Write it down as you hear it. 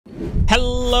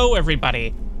Hello,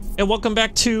 everybody, and welcome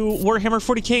back to Warhammer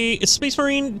 40K Space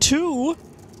Marine 2.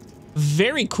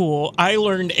 Very cool. I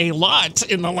learned a lot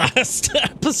in the last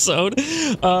episode.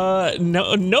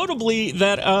 Notably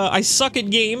that I suck at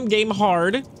game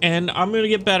hard, and I'm gonna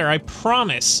get better, I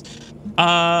promise.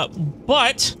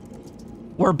 But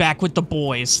we're back with the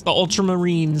boys, the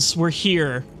Ultramarines. We're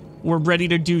here. We're ready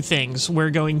to do things.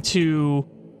 We're going to...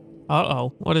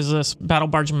 Uh-oh. What is this? Battle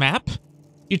barge map?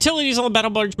 Utilities on the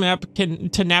battle barge map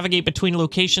to navigate between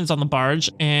locations on the barge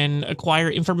and acquire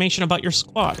information about your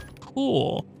squad.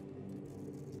 Cool.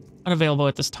 Unavailable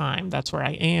at this time. That's where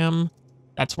I am.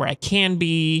 That's where I can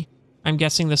be. I'm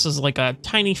guessing this is like a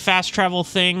tiny fast travel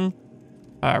thing.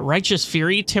 Righteous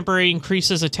Fury. Temporary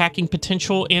increases attacking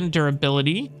potential and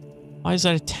durability. Why is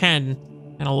that a 10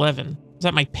 and 11? Is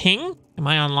that my ping? Am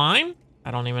I online?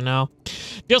 I don't even know.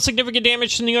 Deals significant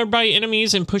damage to nearby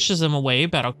enemies and pushes them away.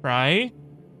 Battlecry.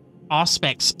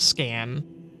 Auspex scan.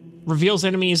 Reveals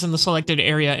enemies in the selected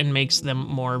area and makes them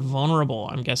more vulnerable,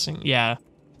 I'm guessing. Yeah.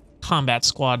 Combat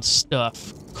squad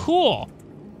stuff. Cool.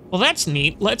 Well, that's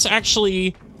neat. Let's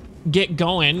actually get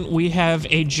going. We have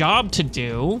a job to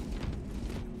do.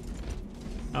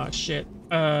 Oh, shit.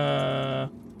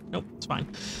 Nope, it's fine.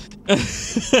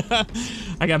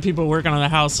 I got people working on the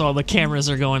house, so all the cameras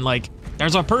are going like,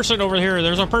 there's a person over here,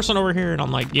 there's a person over here. And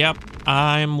I'm like, yep,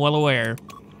 I'm well aware.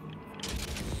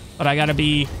 But I gotta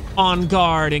be on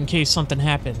guard in case something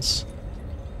happens.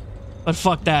 But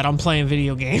fuck that, I'm playing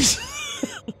video games.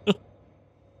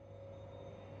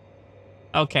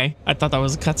 Okay, I thought that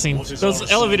was a cutscene.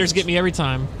 Those elevators get me every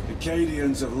time. The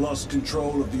Cadians have lost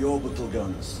control of the orbital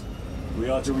guns. We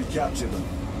are to recapture them.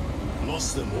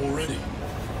 Lost them already?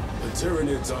 The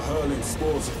Tyranids are hurling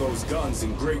spores of those guns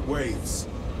in great waves.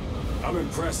 I'm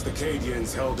impressed the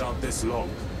Cadians held out this long.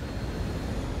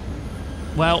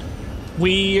 Well,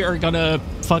 we are gonna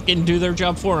fucking do their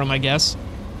job for them, I guess.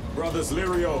 Brothers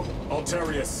Lirio,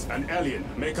 Altarius, and Elian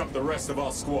make up the rest of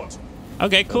our squad.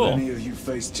 Okay, cool. Have any of you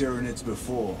faced Tyranids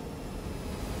before?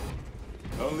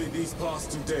 Only these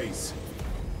past 2 days.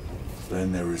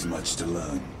 Then there is much to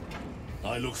learn.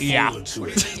 I look forward to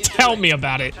it. Tell me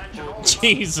about it.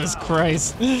 Jesus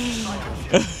Christ.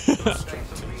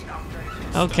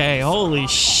 Okay, holy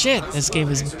shit. This game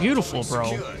is beautiful,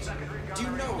 bro.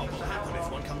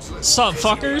 Sup,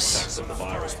 fuckers? The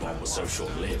virus bomb was so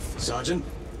short-lived. Sergeant?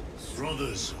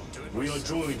 Brothers, we are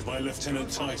joined by Lieutenant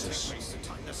Titus.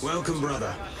 Welcome,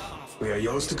 brother. We are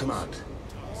yours to command.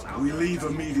 We leave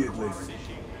immediately.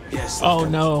 Yes. Oh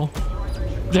no.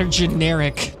 They're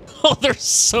generic. Oh, they're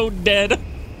so dead.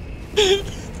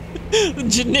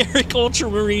 Generic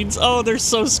Ultramarines. Oh, they're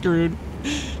so screwed.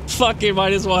 Fuck it,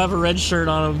 might as well have a red shirt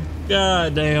on them.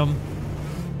 God damn.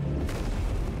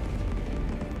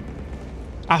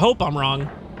 I hope I'm wrong.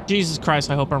 Jesus Christ,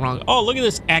 I hope I'm wrong. Oh, look at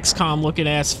this XCOM looking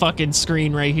ass fucking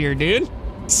screen right here, dude.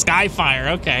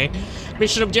 Skyfire, okay.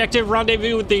 Mission objective,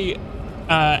 rendezvous with the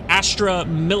Astra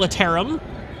Militarum.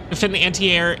 Defend the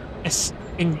anti-air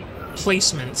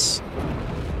emplacements.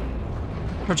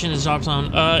 Approaching the job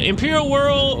zone. Imperial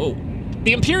world.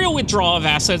 The Imperial withdrawal of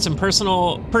assets and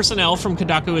personnel from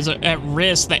Kadaku is at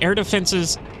risk. The air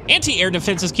defenses, anti-air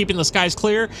defenses keeping the skies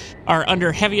clear, are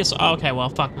under heaviest. Okay, well,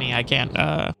 fuck me. I can't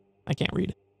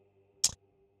read.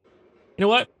 You know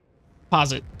what?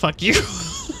 Pause it. Fuck you.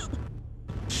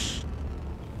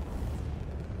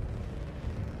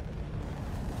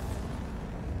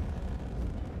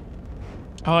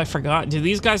 Oh, I forgot. Do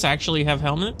these guys actually have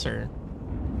helmets, or?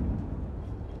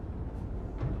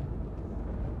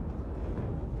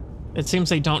 It seems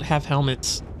they don't have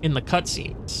helmets in the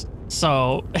cutscenes.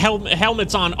 So,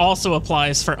 helmets on also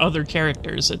applies for other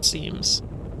characters, it seems.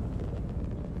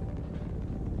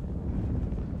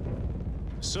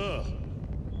 Sir,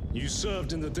 you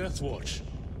served in the Death Watch.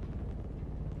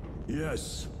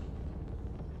 Yes.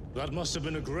 That must have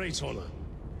been a great honor.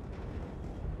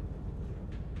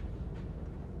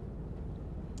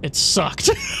 It sucked.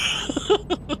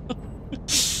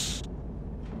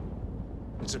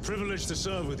 It's a privilege to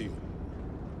serve with you.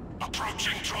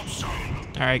 Approaching drop zone.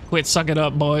 All right, quit sucking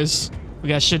up, boys. We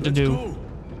got shit to do.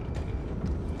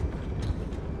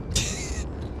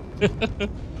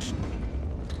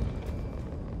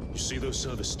 You see those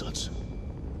service studs?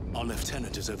 Our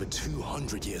lieutenant is over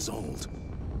 200 years old.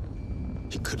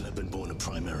 He couldn't have been born a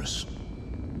Primaris.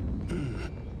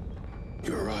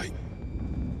 You're right.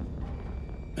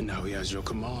 And now he has your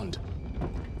command.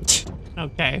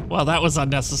 Okay, well, that was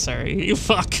unnecessary. You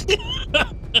fuck.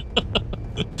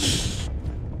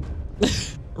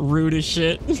 Rude as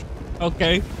shit.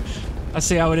 Okay. I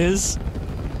see how it is.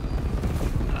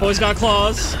 Boys got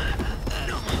claws.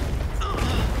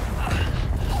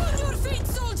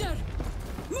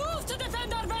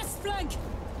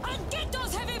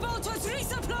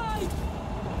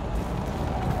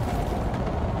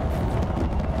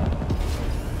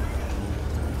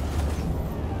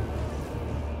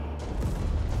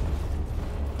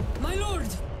 My lord!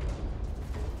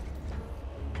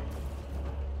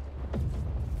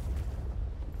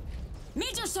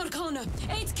 Major Sarkana,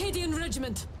 8th Cadian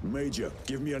Regiment. Major,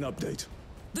 give me an update.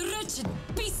 The wretched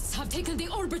beasts have taken the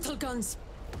orbital guns.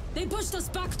 They pushed us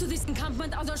back to this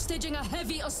encampment and are staging a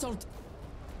heavy assault.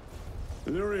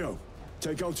 Illyrio,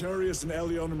 take Altarius and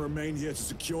Elion and remain here to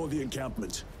secure the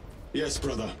encampment. Yes,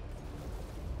 brother.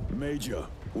 Major,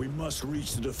 we must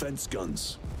reach the defense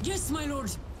guns. Yes, my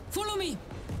lord. Follow me.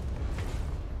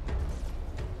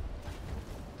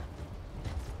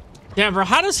 Yeah, bro,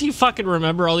 how does he fucking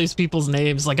remember all these people's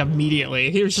names, like, immediately?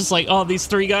 He was just like, oh, these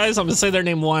three guys, I'm gonna say their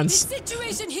name The once.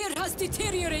 situation here has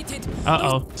deteriorated.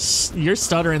 Uh-oh. You're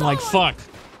stuttering like fuck.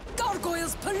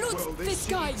 Gargoyles pollute the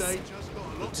skies. The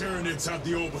Tyranids have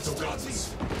the orbital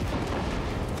guns.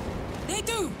 They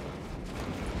do.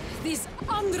 These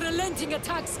unrelenting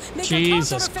attacks make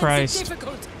Jesus a counteroffensive Christ.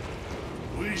 difficult.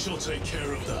 We shall take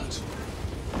care of that.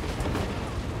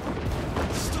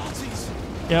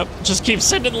 Yep, just keep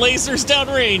sending lasers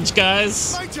downrange,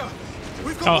 guys. Major,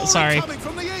 we've got Oh, sorry. coming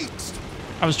from the east.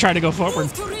 I was trying to go forward.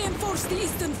 Move to reinforce the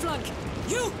eastern flank.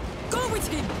 You, go with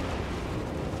him.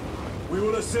 We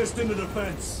will assist in the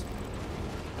defense.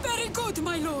 Very good,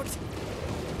 my lord.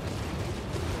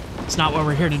 It's not what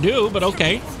we're here to do, but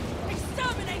okay.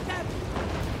 Exterminate them.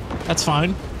 That's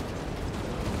fine.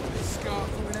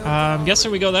 I'm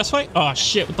guessing we go this way? Oh,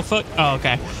 shit, what the fuck? Oh,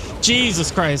 okay.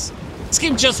 Jesus Christ. This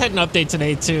game just had an update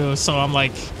today, too, so I'm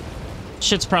like,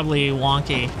 shit's probably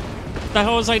wonky. What the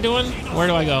hell was I doing? Where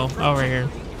do I go? Over here.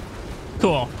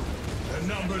 Cool. The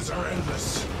numbers are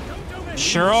endless.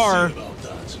 Sure are. About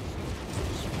that.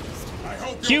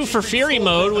 Q for Fury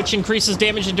mode, which increases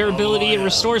damage and durability and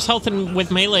restores health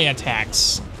with melee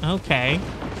attacks. Okay.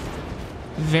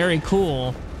 Very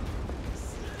cool.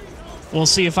 We'll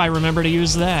see if I remember to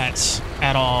use that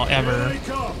at all, ever. Here they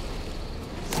come.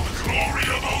 Glory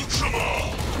of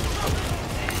Ultramar!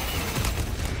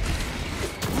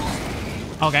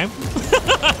 Okay.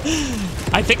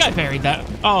 I think I parried that.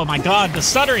 Oh my god, the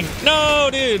stuttering. No,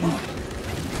 dude.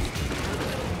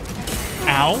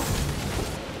 Ow.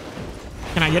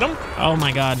 Can I get him? Oh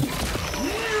my god.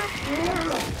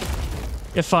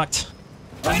 Get fucked.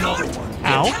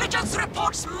 Ow. Intelligence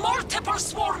reports multiple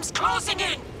swarms closing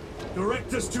in.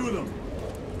 Direct us to them.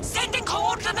 Sending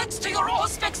coordinates to your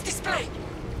Auspex display.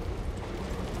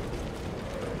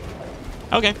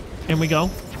 Okay, in we go.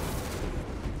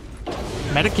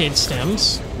 Medicaid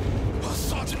stems.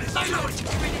 My lord,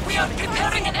 we are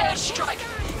preparing an airstrike.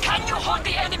 Can you hold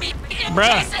the enemy in Bruh.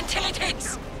 place until it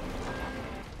hits?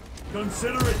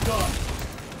 Consider it done.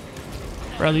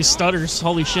 Bro, these stutters,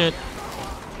 holy shit.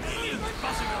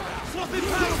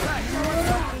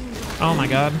 Oh my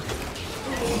god.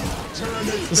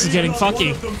 This is getting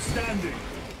fucky.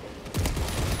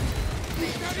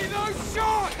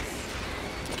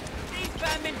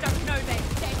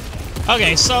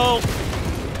 Okay, so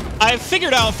I've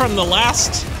figured out from the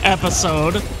last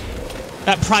episode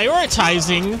that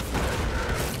prioritizing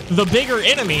the bigger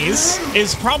enemies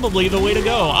is probably the way to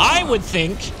go. I would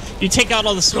think you take out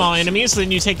all the small enemies,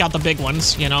 then you take out the big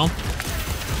ones, you know?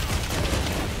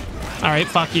 Alright,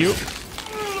 fuck you.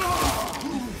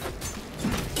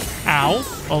 Ow.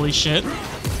 Holy shit.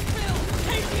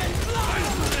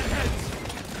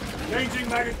 Changing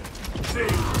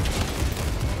magazine.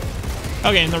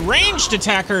 Okay, and the ranged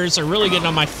attackers are really getting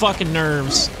on my fucking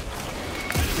nerves.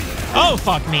 Oh,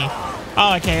 fuck me.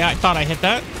 Oh, okay, I thought I hit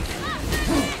that.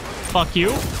 Fuck you.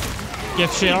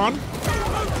 Get shit on.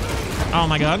 Oh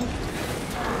my god.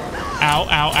 Ow,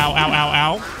 ow, ow, ow,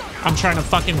 ow, ow. I'm trying to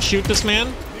fucking shoot this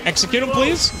man. Execute him,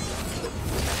 please.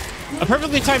 A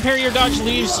perfectly timed parry or dodge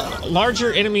leaves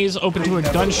larger enemies open to a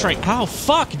gun strike. Oh,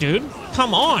 fuck, dude.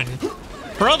 Come on.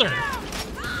 Brother.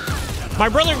 My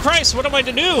brother in Christ, what am I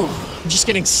to do? I'm just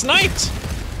getting sniped.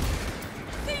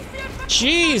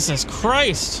 Jesus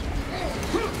Christ.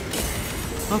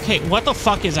 Okay, what the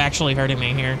fuck is actually hurting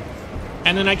me here?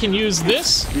 And then I can use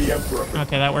this? The Emperor.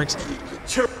 Okay, that works.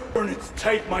 Tyranids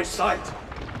take my sight.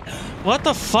 What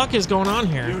the fuck is going on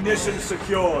here? Munitions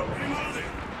secured.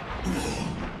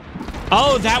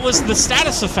 Oh, that was the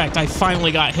status effect I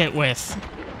finally got hit with.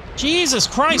 Jesus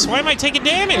Christ, why am I taking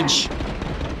damage?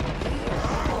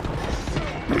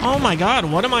 Oh my god,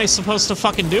 what am I supposed to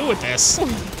fucking do with this?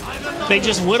 They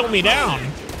just whittle me down.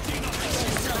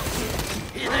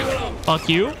 Fuck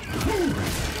you.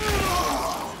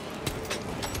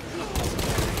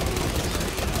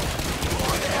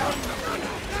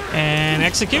 And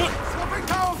execute.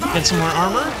 Get some more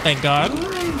armor, thank god.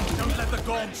 Don't let the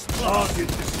gods target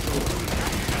destroyed.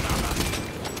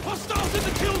 Hostiles in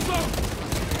the kill zone.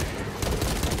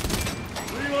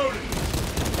 Reloading.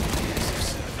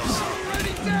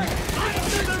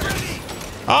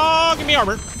 Oh, give me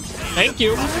armor. Thank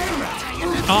you.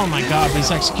 Oh my god,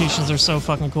 these executions are so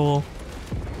fucking cool.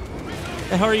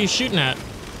 The hell are you shooting at?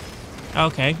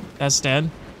 Okay, that's dead.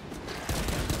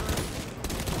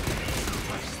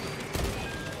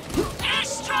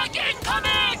 Airstrike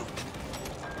incoming!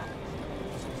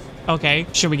 Okay,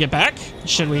 should we get back?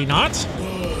 Should we not?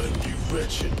 Burn, you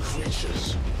wretched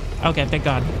creatures. Okay, thank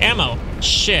god. Ammo.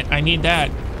 Shit, I need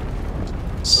that.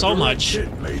 So much.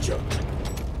 Shit, Major.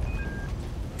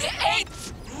 The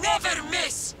 8th never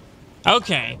miss!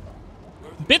 Okay.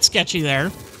 Bit sketchy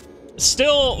there.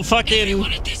 Still fucking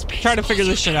trying to figure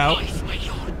this shit out.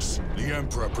 The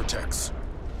Emperor protects.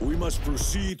 We must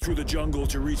proceed through the jungle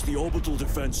to reach the orbital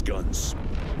defense guns.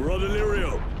 Brother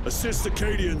Lirio, assist the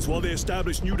Cadians while they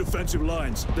establish new defensive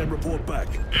lines, then report back.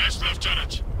 Yes,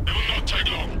 Lieutenant. It will not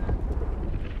take long.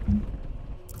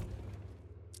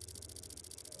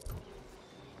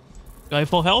 Do I have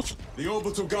full health? The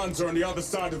orbital guns are on the other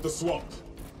side of the swamp.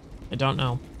 I don't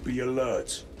know. Be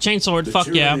alert. Chainsword, The fuck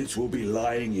yeah. Tyranids will be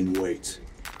lying in wait.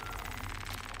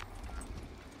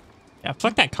 Yeah,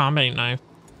 fuck that combat knife.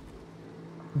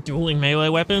 Dueling melee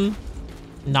weapon?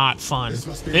 Not fun. Must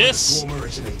be where the This, swarm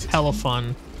originated. hella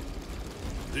fun.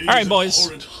 These All right, boys.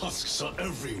 abhorrent husks are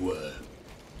everywhere.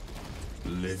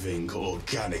 Living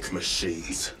organic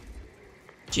machines.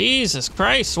 Jesus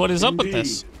Christ, what is up with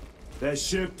this? Their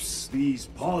ships, these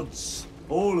pods,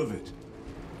 all of it.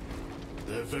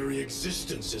 Their very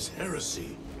existence is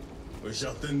heresy. We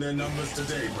shall thin their numbers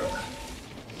today, brother.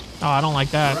 Oh, I don't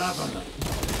like that. Raven,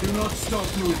 do not stop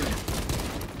moving.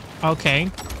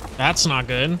 Okay, that's not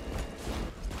good.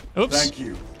 Oops. Thank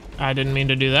you. I didn't mean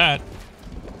to do that.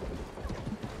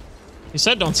 You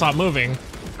said don't stop moving,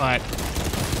 but...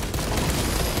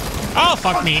 Oh,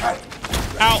 fuck me.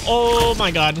 Ow, oh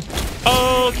my god.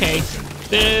 Okay,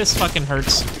 this fucking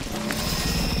hurts.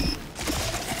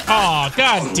 Oh,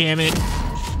 god damn it.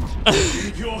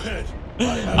 Keep your head.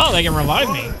 Oh, they can revive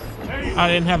me. I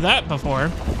didn't have that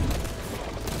before.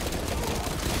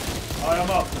 I am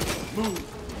up. Move.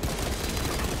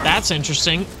 That's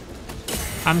interesting.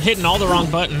 I'm hitting all the wrong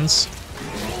buttons.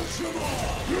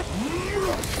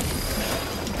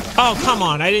 Oh, come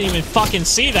on. I didn't even fucking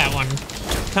see that one.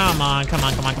 Come on, come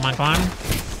on, come on, come on, come on.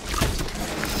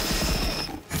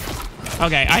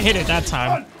 Okay, I hit it that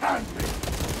time.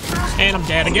 And I'm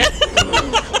dead again.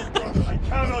 I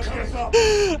cannot get up.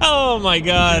 Oh my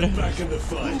god. Back in the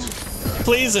fight.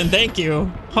 Please and thank you.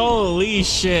 Holy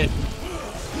shit.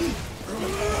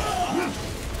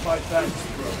 My thanks,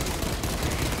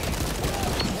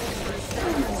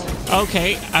 bro.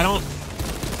 Okay, I don't...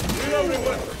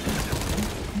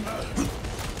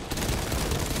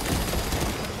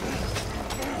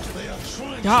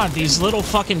 God, these little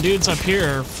fucking dudes up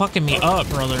here are fucking me up,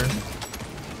 brother.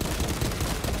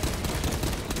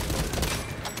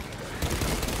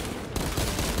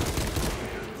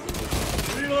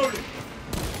 Reloading.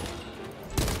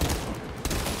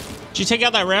 Did you take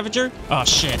out that Ravager? Oh,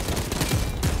 shit.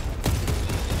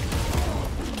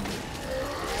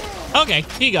 Okay,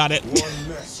 he got it. One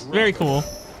less Very cool.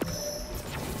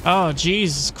 Oh,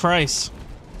 Jesus Christ.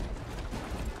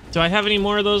 Do I have any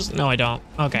more of those? No, I don't.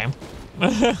 Okay.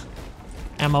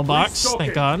 Ammo box,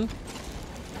 thank God.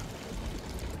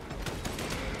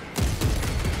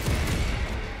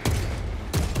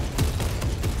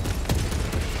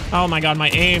 Oh my god, my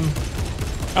aim.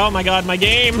 Oh my god, my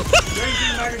game.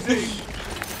 Changing magazine.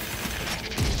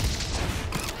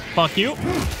 Fuck you.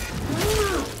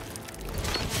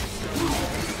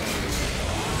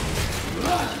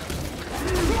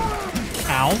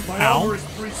 Ow, My armor ow. is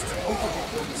breached.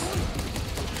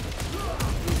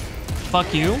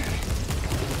 Fuck you. Need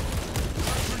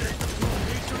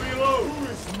to reload. Who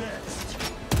is next?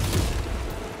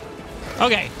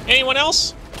 Okay, anyone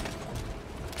else?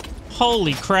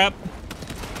 Holy crap.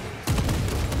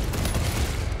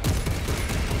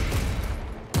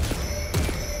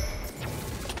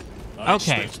 I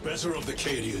Okay. expect better of the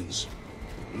Cadians.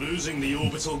 Losing the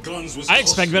orbital guns was I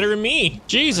expect costly. better than me.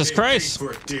 Jesus They Christ. paid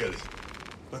for it dearly,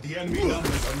 but the enemy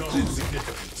numbers are not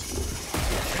insignificant.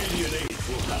 Cadian aid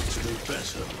will have to do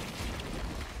better.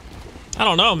 I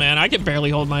don't know, man. I can barely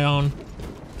hold my own.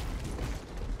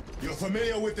 You're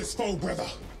familiar with this foe, brother.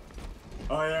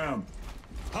 I am.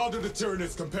 How do the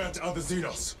Tyranids compare to other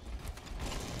Xenos?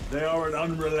 They are an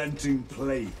unrelenting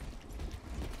plague.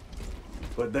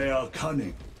 But they are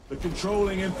cunning. The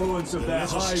controlling influence of their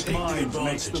Let us hive take the mind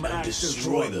makes advantage them and act as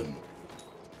destroy one. them.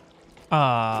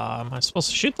 Am I supposed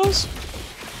to shoot those?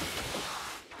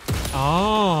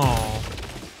 Oh.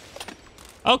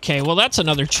 Okay, well that's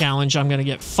another challenge I'm gonna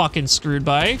get fucking screwed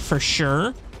by, for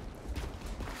sure.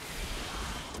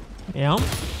 Yeah.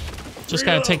 Just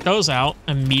gotta take those out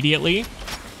immediately.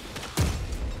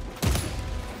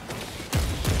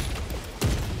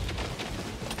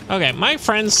 Okay, my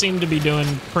friends seem to be doing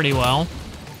pretty well.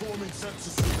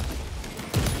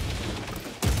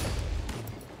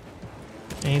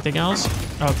 Anything else?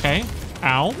 Okay.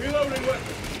 Ow.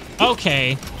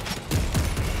 Okay.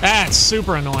 That's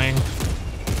super annoying.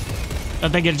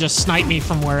 That they could just snipe me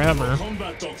from wherever.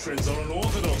 Combat doctrines are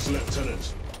unorthodox,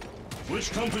 Lieutenant.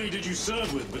 Which company did you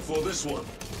serve with before this one?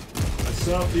 I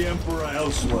served the Emperor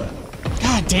elsewhere.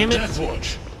 God damn it. Death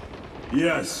Watch.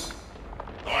 Yes.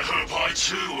 I hope I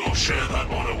too will share that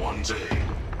honor one day.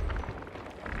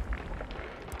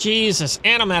 Jesus,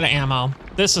 and I'm out of ammo.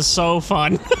 This is so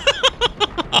fun.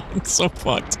 I'm so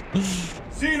fucked.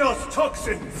 Xenos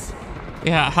toxins.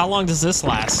 Yeah, how long does this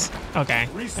last? Okay,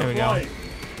 there we go.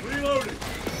 Reloading.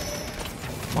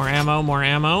 More ammo, more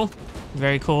ammo.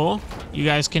 Very cool. You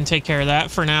guys can take care of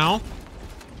that for now.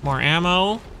 More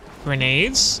ammo.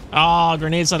 Grenades. Oh,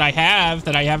 grenades that I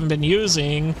haven't been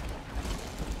using.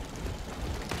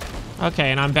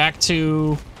 Okay, and I'm back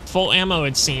to full ammo,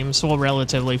 it seems. Well,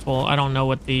 relatively full. I don't know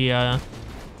what the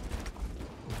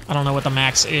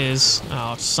max is.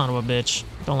 Oh, son of a bitch.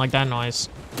 Don't like that noise.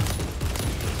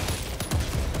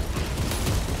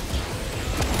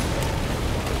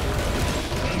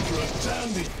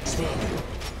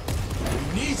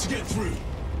 We need to get through.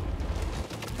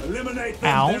 Eliminate them,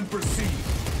 Ow. then proceed.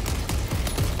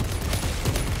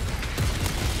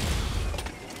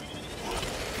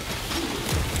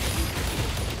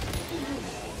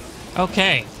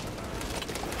 Okay.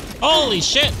 Holy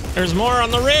shit! There's more on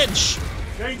the ridge!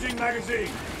 Changing magazine.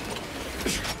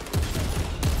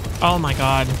 Oh my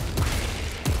god.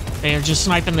 They are just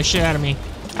sniping the shit out of me.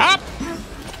 Ah!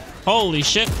 Holy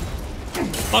shit.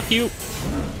 Fuck you.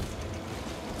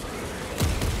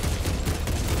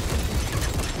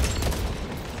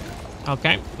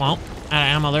 Okay, well, out of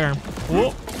ammo there.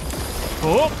 Whoop.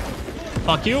 Whoop.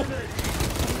 Fuck you.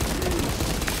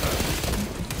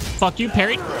 Fuck you,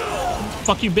 parry.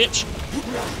 Fuck you, bitch.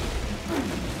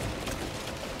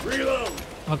 Reload.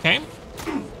 Okay.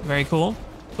 Very cool.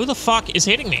 Who the fuck is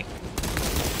hitting me?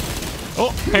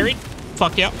 Oh, parried.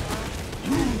 Fuck yeah.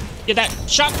 Get that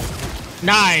shot.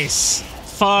 Nice.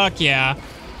 Fuck yeah.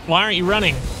 Why aren't you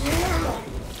running?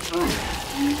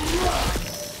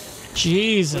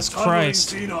 Jesus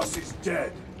Christ. Xenos is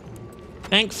dead.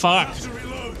 Thank fuck. Have to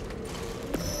reload.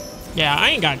 Yeah, I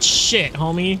ain't got shit,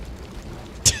 homie.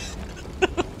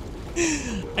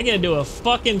 I gotta do a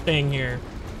fucking thing here.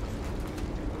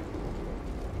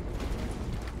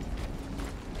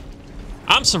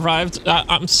 I'm surprised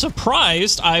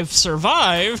I've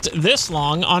survived this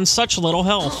long on such little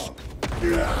health.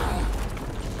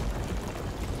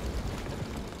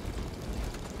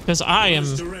 Because I am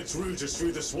This direct route is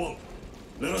through the swamp.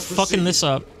 Let us fucking proceed. this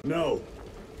up. No.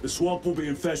 The swamp will be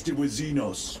infested with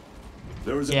Xenos.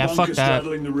 There is a Yeah, fuck bunker that.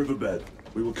 straddling the riverbed.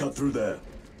 We will cut through there.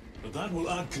 But that will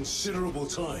add considerable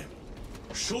time.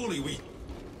 Surely we...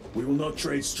 We will not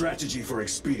trade strategy for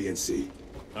expediency.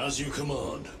 As you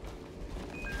command.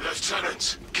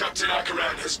 Lieutenant, Captain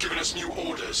Akaran has given us new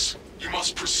orders. You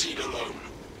must proceed alone.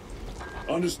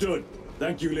 Understood.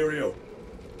 Thank you, Lirio.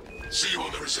 See you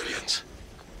on the Resilient.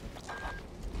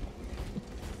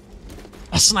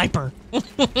 A sniper.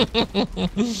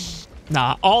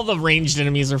 Nah, all the ranged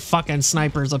enemies are fucking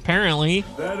snipers, apparently.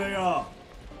 There they are.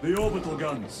 The orbital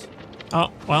guns. Oh,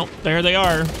 well, there they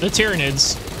are. The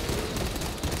Tyranids.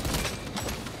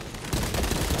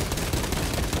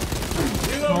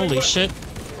 Holy shit.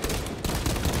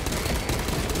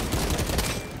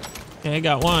 Okay,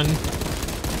 got one.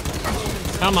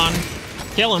 Come on.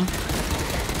 Kill him.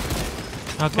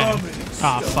 Okay.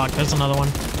 Oh, fuck. There's another one.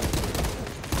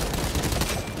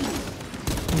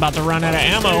 I'm about to run out of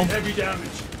ammo. Heavy damage.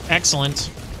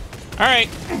 Excellent. Alright.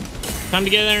 Time to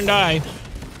get in there and die.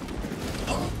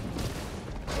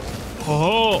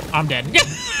 Oh, I'm dead.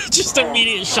 Just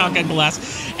immediate shotgun blast.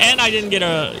 And I didn't get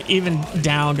even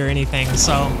downed or anything,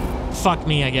 so fuck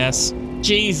me, I guess.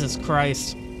 Jesus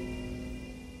Christ.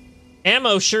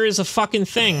 Ammo sure is a fucking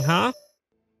thing, huh?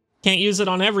 Can't use it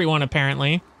on everyone,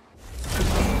 apparently.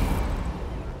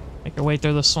 Make your way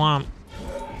through the swamp.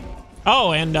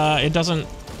 Oh, and it doesn't...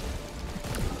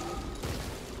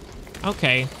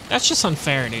 Okay, that's just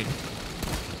unfair, dude.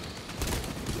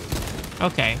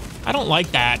 Okay, I don't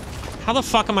like that. How the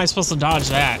fuck am I supposed to dodge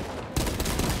that?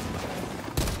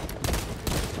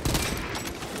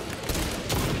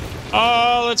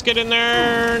 Oh, let's get in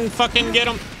there and fucking get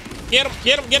him. Get him,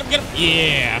 get him, get him, get him.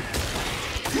 Yeah.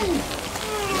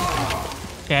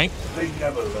 Okay. They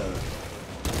never learn.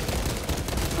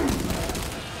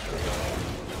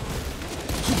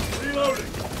 Reloading.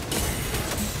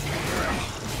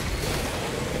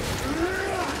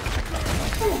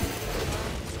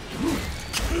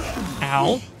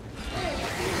 Ow.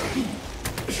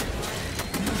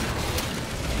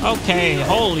 Okay,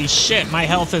 holy shit, my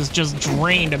health is just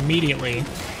drained immediately.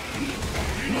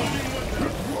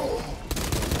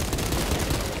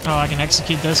 Oh, I can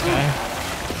execute this guy.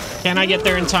 Can I get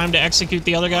there in time to execute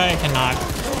the other guy? I cannot.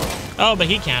 Oh, but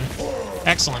he can.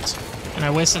 Excellent. And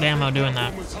I wasted ammo doing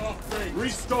that.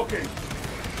 Restocking.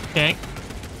 Okay.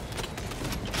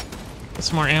 Get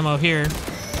some more ammo here.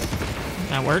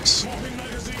 That works.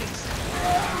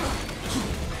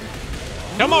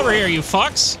 Come over here, you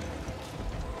fucks.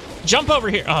 Jump over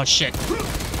here. Oh, shit.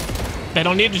 They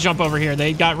don't need to jump over here.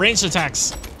 They got ranged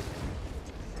attacks.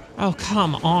 Oh,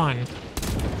 come on. Need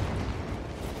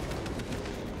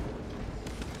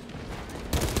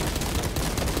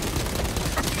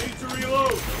to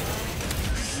reload.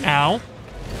 Ow.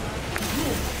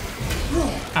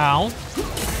 Ow.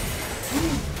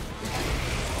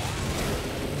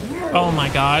 Oh my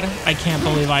god. I can't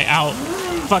believe I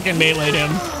fucking meleeed him.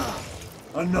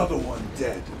 Another one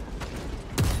dead.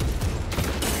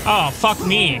 Oh, fuck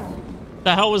me.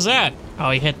 The hell was that?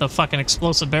 Oh, he hit the fucking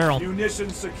explosive barrel.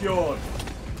 Munitions secured.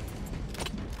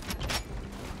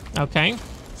 Okay.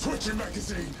 Switching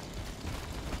magazine.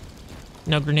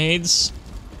 No grenades.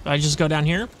 Do I just go down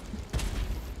here?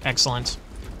 Excellent.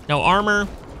 No armor.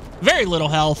 Very little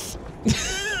health.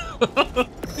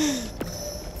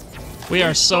 We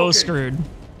are so screwed.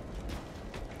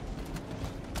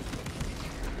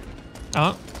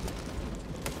 Oh.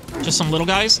 Just some little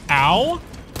guys. Ow.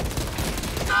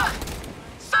 Sir!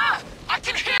 Sir! I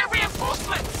can hear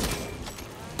reinforcements!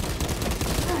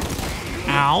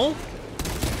 Ow.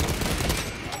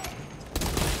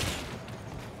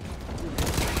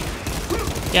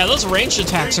 Yeah, those ranged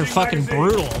attacks are fucking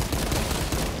brutal.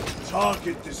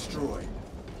 Target destroyed.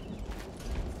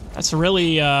 That's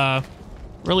really,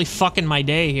 really fucking my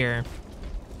day here.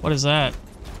 What is that?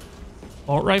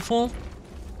 Bolt rifle?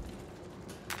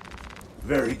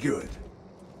 Very good.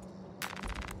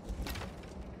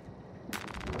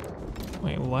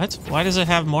 Wait, what? Why does it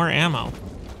have more ammo?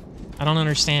 I don't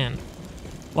understand.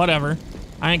 Whatever.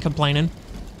 I ain't complaining.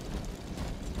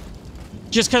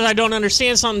 Just because I don't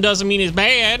understand something doesn't mean it's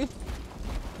bad.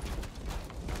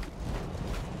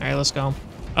 Alright, let's go.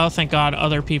 Oh, thank God,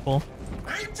 other people.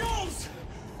 Angels!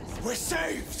 We're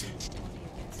saved!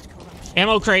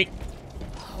 Ammo crate.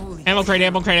 Ammo crate,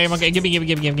 ammo crate, ammo crate. Give me.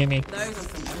 Those are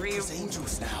some real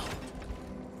Angels now.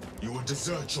 You will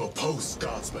desert your post,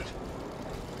 guardsman.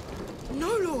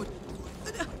 No, Lord.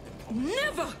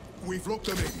 Never. We've locked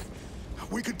them in.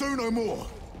 We can do no more.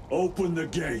 Open the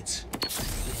gate.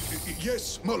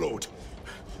 Yes, my lord.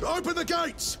 Open the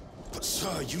gates! But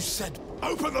sir, you said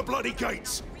open the bloody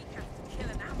gates!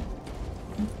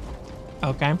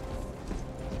 Okay.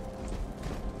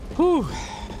 Whew.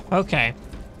 Okay.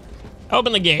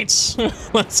 Open the gates.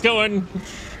 Let's go and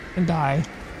die.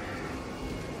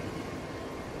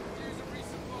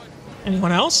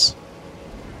 Anyone else?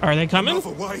 Are they coming?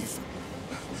 Another wave.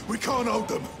 We can't hold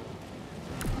them.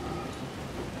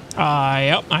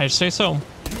 Yep, I say so.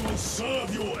 You will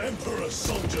serve your emperor,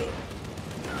 soldier.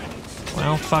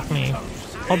 Well, fuck me.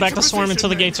 Hold back the swarm until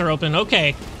the gates are open.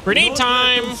 Okay. Grenade Not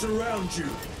time! let them surround you.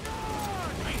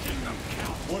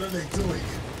 What are they doing?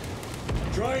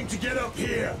 Trying to get up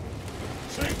here.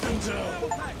 Take them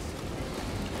down.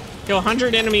 Kill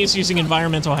 100 enemies using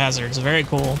environmental hazards. Very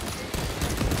cool.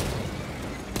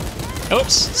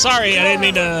 Oops. Sorry, I didn't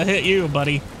mean to hit you,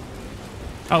 buddy.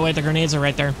 Oh, wait, the grenades are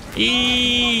right there.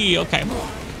 Eee, okay.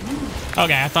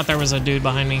 Okay, I thought there was a dude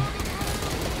behind me.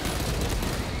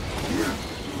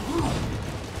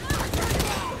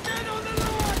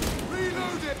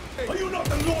 Are you not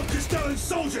the Lord Castellan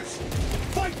soldiers?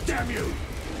 Fight, damn you!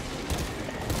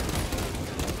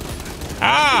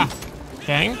 Ah!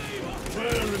 Okay.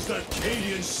 Where is that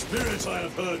Cadian spirit I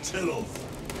have heard tell of?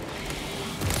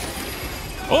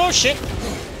 Oh, shit.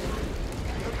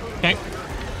 Okay.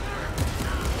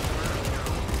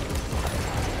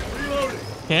 Reloading.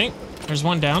 Okay. There's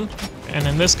one down. And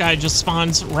then this guy just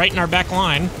spawns right in our back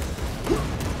line.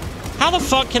 How the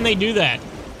fuck can they do that?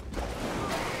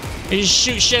 They just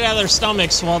shoot shit out of their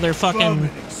stomachs while they're fucking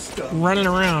running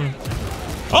around.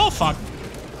 Oh, fuck.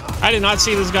 I did not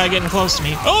see this guy getting close to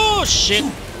me. Oh, shit.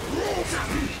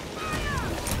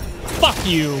 Fuck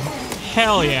you.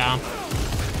 Hell yeah.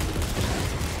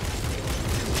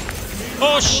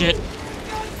 Oh, shit.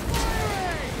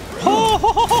 Oh,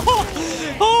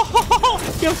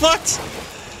 you fucked.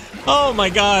 Oh my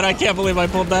god, I can't believe I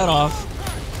pulled that off.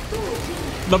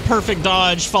 The perfect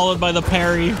dodge followed by the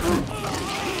parry.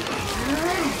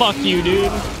 Fuck you,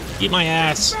 dude. Eat my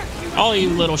ass. All you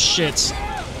little shits.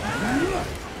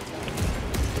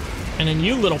 And then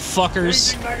you little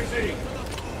fuckers.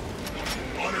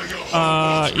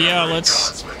 Yeah,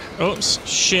 let's... Oops,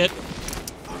 shit.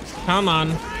 Come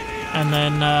on. And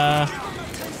then,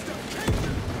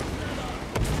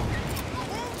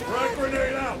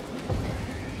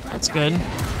 that's good.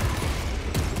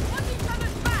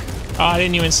 Oh, I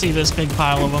didn't even see this big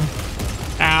pile of them.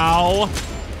 Ow.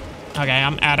 Okay,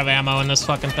 I'm out of ammo in this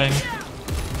fucking thing.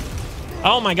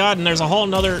 Oh my god, and there's a whole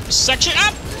nother section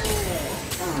up!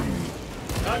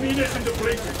 Ammunition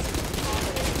depleted.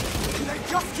 They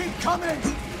just keep coming!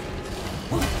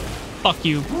 Fuck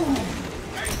you.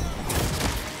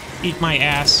 Eat my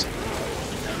ass.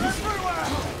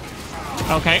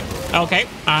 Okay, okay.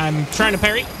 I'm trying to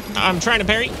parry. I'm trying to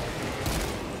parry.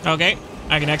 Okay,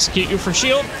 I can execute you for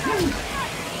shield.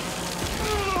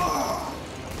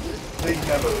 They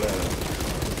never learn.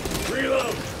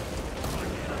 Reload.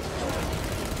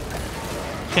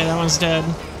 Okay, that one's dead.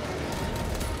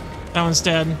 That one's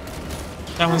dead.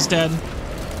 That one's dead.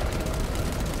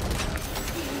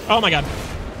 Oh my god.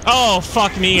 Oh,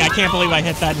 fuck me. I can't believe I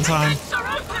hit that in time.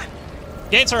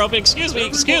 Gates are open. Excuse me.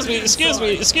 Excuse me. Excuse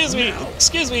me. Excuse me.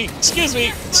 Excuse me. Excuse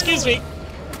me. Excuse me.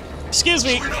 Excuse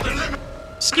me.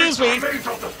 Excuse me.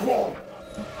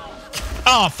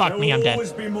 Oh, fuck me. I'm dead. There will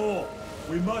always be more.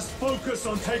 We must focus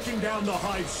on taking down the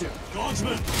hive ship.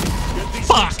 Guardsmen, get these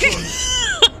Fuck.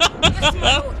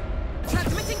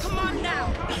 Transmitting command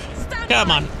now. Stand Come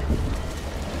by. on.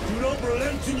 Do not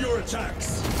relent in your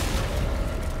attacks.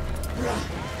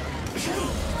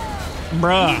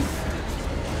 Bruh.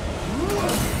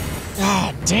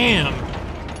 God damn.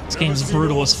 This game's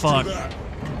brutal as fuck.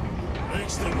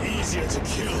 Makes them easier to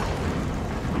kill.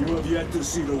 You have yet to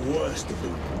see the worst of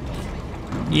them.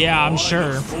 Yeah, I'm I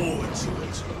sure. look forward to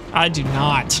it. I do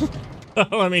not.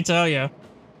 Let me tell you.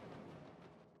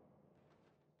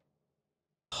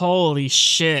 Holy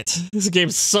shit. This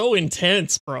game's so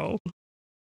intense, bro.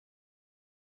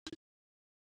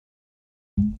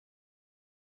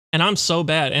 And I'm so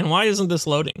bad. And why isn't this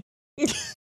loading?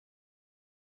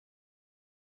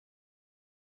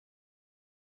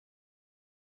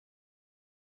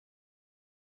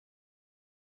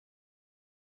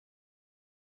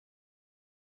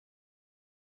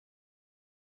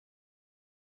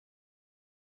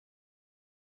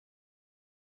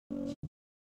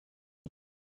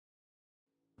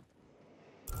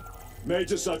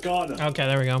 Major Sakana, Okay,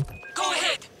 there we go. Go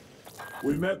ahead.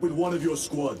 we met with one of your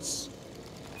squads.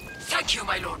 Thank you,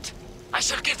 my lord. I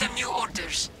shall give them new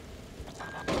orders.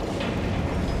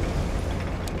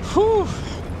 Whew.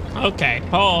 Okay.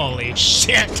 Holy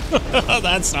shit.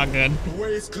 That's not good. The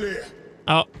way is clear.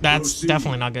 Oh, that's Proceed.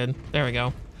 definitely not good. There we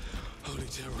go. Holy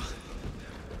terror.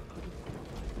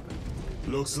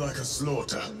 Looks like a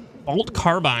slaughter. Bolt No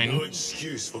carbine.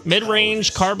 excuse for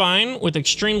Mid-range cowardice. carbine with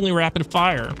extremely rapid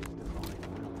fire.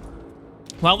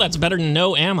 Well, that's better than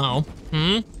no ammo.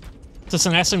 Is this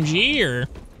an SMG or...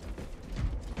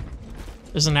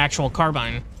 This is an actual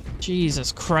carbine.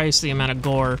 Jesus Christ, the amount of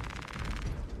gore.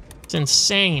 It's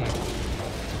insane.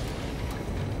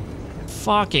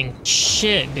 Fucking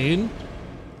shit, dude.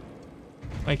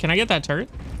 Wait, can I get that turret?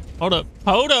 Hold up.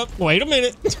 Hold up. Wait a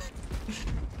minute.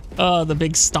 Oh, the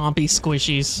big stompy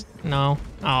squishies. No.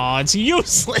 Oh, it's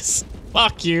useless.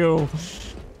 Fuck you.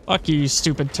 Fuck you, you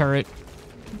stupid turret.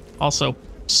 Also,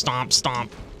 stomp,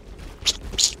 stomp.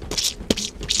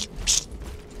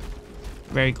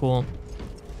 Very cool.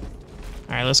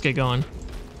 Alright, let's get going.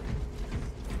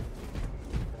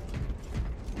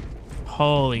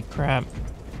 Holy crap.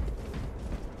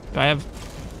 I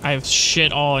have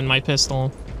shit all in my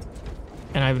pistol.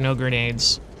 And I have no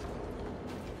grenades.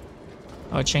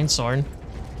 Oh, a chainsword.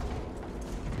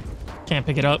 Can't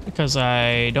pick it up because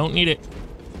I don't need it.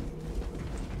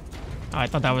 Oh, I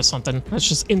thought that was something. That's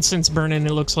just incense burning,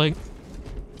 it looks like.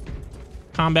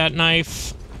 Combat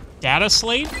knife. Data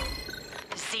slate?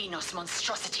 Xenos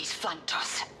monstrosities flanked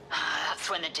us. That's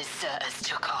when the deserters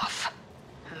took off.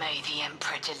 May the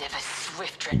Emperor deliver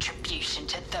swift retribution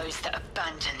to those that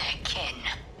abandon their kin.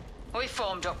 We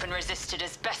formed up and resisted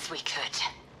as best we could.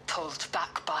 Pulled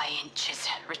back by inches,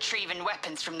 retrieving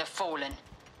weapons from the fallen.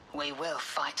 We will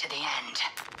fight to the end.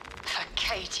 For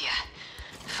Cadia.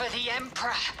 For the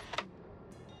Emperor.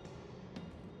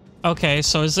 Okay,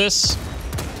 so is this...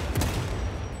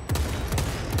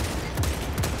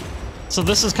 So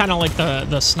this is kind of like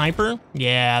the sniper?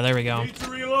 Yeah, there we go. Need to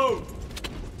reload.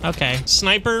 Okay,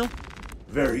 sniper.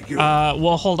 Very good.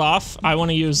 We'll hold off. I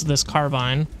want to use this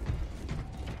carbine.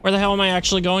 Where the hell am I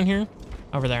actually going here?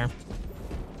 Over there.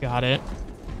 Got it.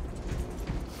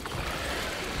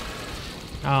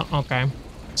 Oh, okay.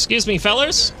 Excuse me,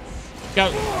 fellas.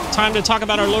 Got time to talk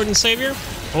about our Lord and Savior?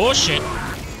 Oh, shit.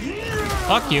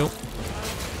 Fuck you.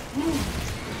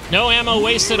 No ammo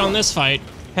wasted on this fight.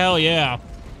 Hell yeah.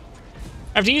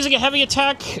 After using a heavy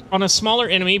attack on a smaller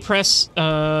enemy, press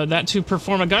that to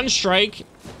perform a gun strike.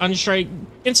 Unstrike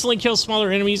instantly kills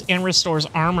smaller enemies and restores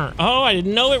armor. Oh, I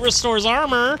didn't know it restores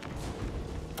armor.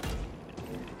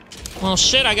 Well,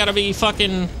 shit, I gotta be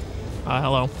fucking...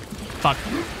 hello. Fuck.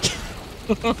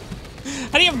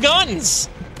 How do you have guns?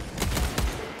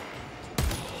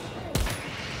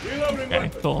 Okay,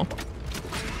 cool.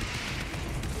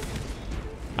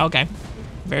 Okay.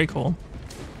 Very cool.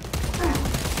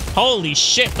 Holy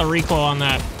shit, the recoil on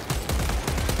that.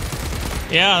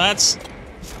 Yeah, that's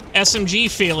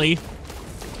SMG feely.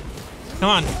 Come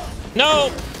on.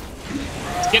 No!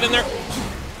 Let's get in there.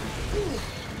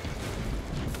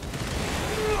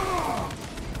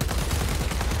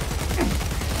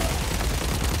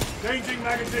 Changing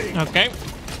magazine. Okay.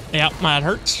 Yeah, that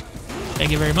hurts.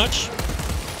 Thank you very much.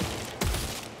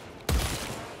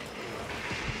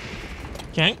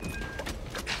 Okay.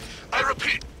 I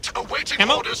repeat, awaiting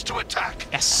Ammo? orders to attack.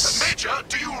 Yes. Major,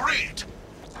 do you read?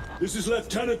 This is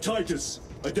Lieutenant Titus.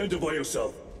 Identify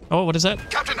yourself. Oh, what is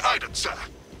that? Captain Iden, sir.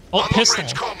 Oh, Our pistol.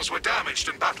 long-range comms were damaged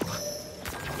in battle.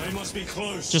 They must be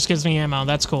close. Just gives me ammo.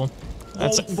 That's cool.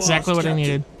 That's Hold exactly fast, what I Captain.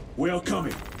 needed. We are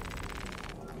coming.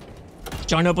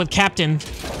 Join up with Captain.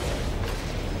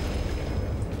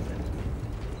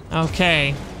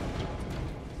 Okay.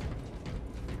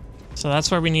 So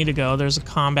that's where we need to go. There's a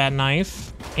combat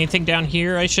knife. Anything down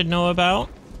here I should know about?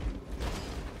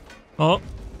 Oh,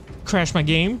 crashed my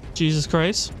game. Jesus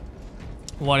Christ.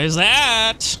 What is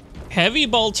that? Heavy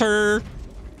bolter.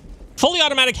 Fully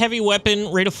automatic heavy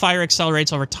weapon. Rate of fire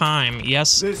accelerates over time.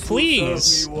 Yes, This please. will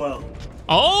serve me well.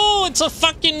 Oh, it's a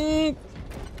fucking...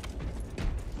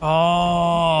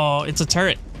 Oh, it's a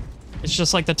turret. It's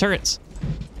just like the turrets.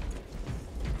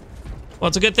 Well,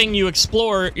 it's a good thing you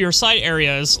explore your side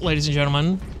areas, ladies and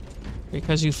gentlemen,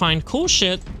 because you find cool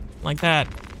shit like that.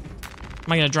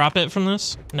 Am I gonna drop it from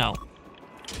this? No.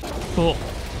 Cool.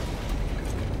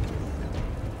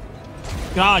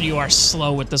 God, you are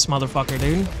slow with this motherfucker,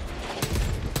 dude.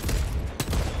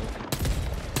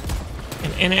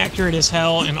 And inaccurate as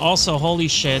hell, and also, holy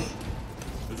shit.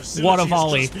 What a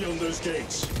volley. Just beyond those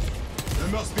gates. There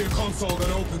must be a console that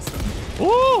opens them.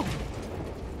 Woo!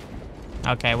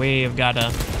 Okay, we've got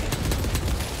to...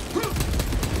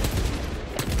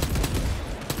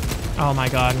 Oh my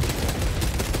god.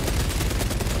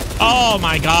 Oh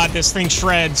my god, this thing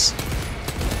shreds.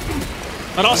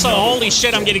 But also, holy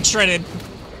shit, I'm getting shredded.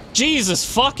 Jesus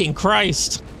fucking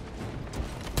Christ.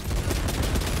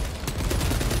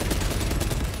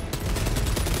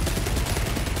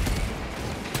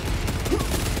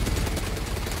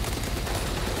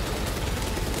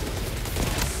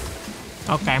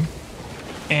 Okay.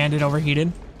 And it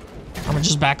overheated. I'm gonna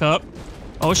just back up.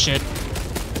 Oh shit.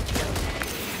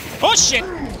 Oh shit!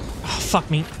 Oh,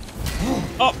 fuck me.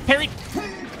 Oh, parry.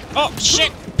 Oh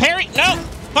shit! Parry! No!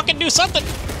 Fucking do something!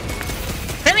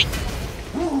 Parry!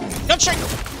 Gun strike!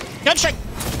 Gun strike!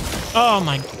 Oh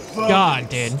my god,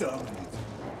 dude.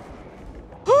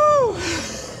 Whew.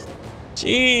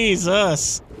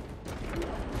 Jesus.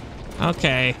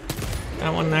 Okay.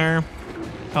 That one there.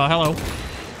 Oh, hello.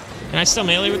 Can I still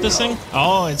melee with this thing?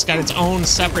 Oh, it's got its own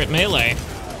separate melee.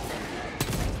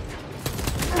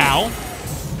 Ow.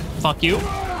 Fuck you.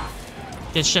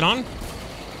 Get shit on.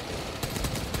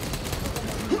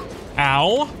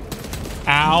 Ow.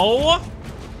 Ow.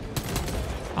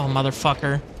 Oh,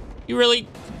 motherfucker. You really...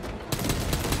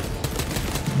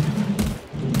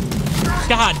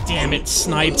 God damn it,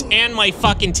 sniped. And my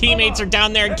fucking teammates are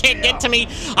down there and can't get to me.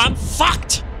 I'm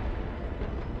fucked.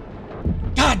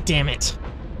 God damn it.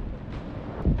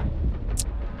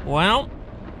 Well,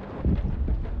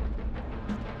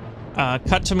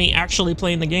 cut to me actually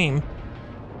playing the game.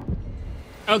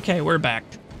 Okay, we're back.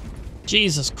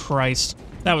 Jesus Christ,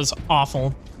 that was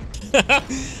awful.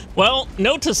 Well,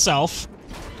 note to self,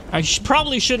 I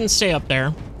probably shouldn't stay up there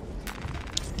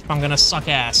if I'm gonna suck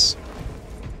ass.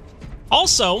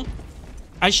 Also,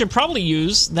 I should probably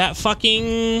use that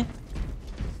fucking,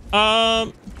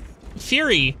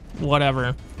 Fury,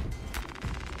 whatever.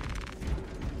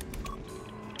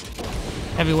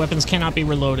 Heavy weapons cannot be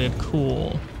reloaded.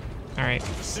 Cool. All right,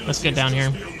 let's get down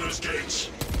here.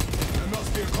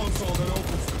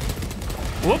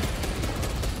 Whoop.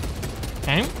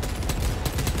 Okay.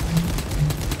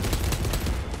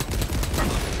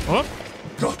 Whoop.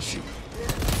 Got you.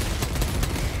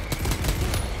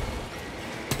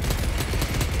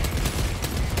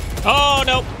 Oh,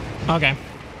 no. Okay.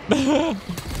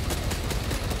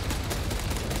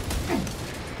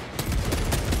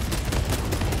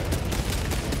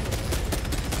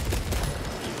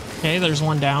 Okay, there's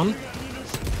one down.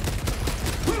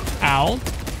 Ow.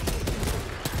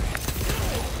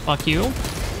 Fuck you.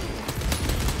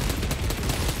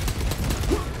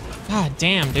 God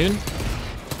damn, dude.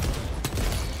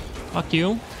 Fuck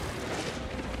you.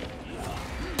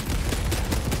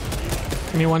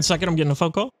 Give me 1 second, I'm getting a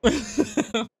phone call.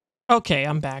 Okay,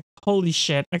 I'm back. Holy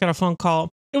shit, I got a phone call.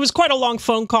 It was quite a long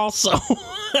phone call, so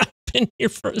I've been here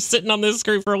sitting on this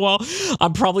screen for a while.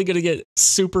 I'm probably gonna get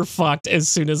super fucked as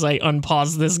soon as I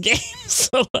unpause this game.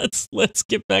 So let's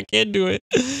get back into it.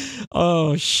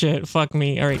 Oh shit, fuck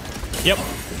me. All right, yep,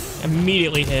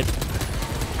 immediately hit.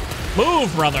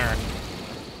 Move, brother.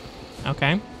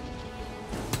 Okay.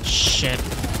 Shit.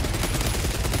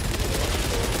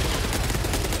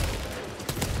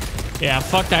 Yeah,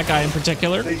 fuck that guy in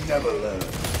particular. They never learn.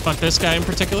 Fuck this guy in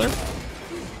particular.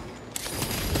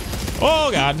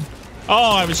 Oh, God.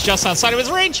 Oh, I was just outside of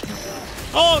his range.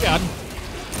 Oh, God.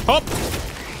 Oh.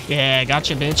 Yeah,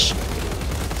 gotcha, bitch.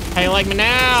 How you like me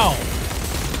now?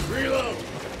 Reload.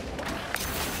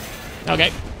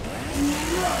 Okay.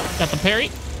 Got the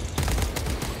parry.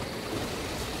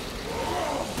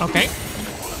 Okay.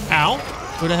 Ow.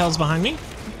 Who the hell's behind me?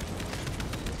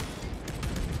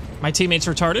 My teammate's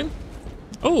retarded.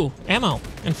 Oh, ammo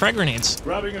and frag grenades.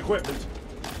 Grabbing equipment.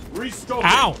 Restocking.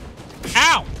 Ow!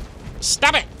 Ow!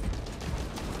 Stop it!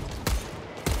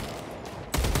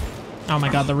 Oh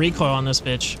my god, the recoil on this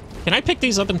bitch. Can I pick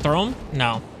these up and throw them?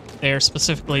 No. They're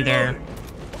specifically there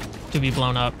to be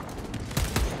blown up.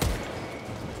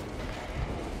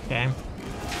 Okay.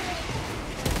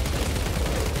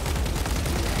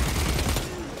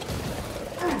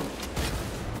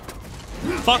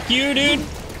 Fuck you, dude!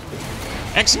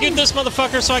 Execute this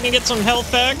motherfucker so I can get some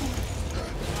health back.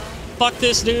 Fuck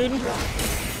this dude.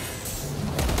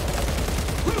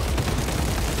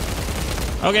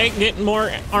 Okay, getting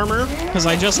more armor, because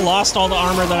I just lost all the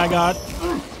armor that I got.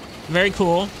 Very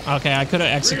cool. Okay, I could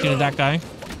have executed that guy.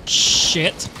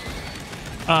 Shit.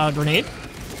 Grenade.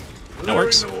 That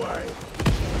works.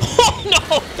 Oh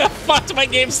no! That fucked my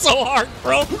game so hard,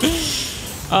 bro.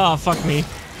 Oh, fuck me.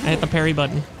 I hit the parry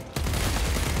button.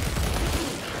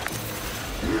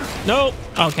 Nope.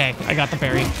 Okay, I got the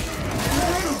parry.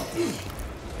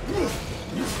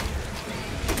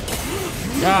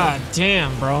 God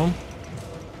damn, bro.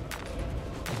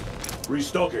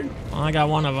 Restocking. Well, I got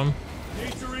one of them.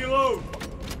 Need to reload.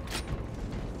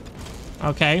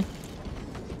 Okay.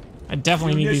 I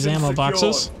definitely need these ammo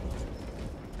boxes.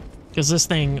 Because this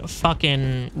thing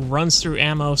fucking runs through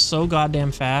ammo so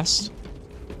goddamn fast.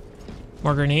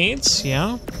 More grenades.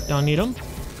 Yeah, don't need them.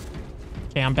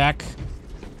 Okay, I'm back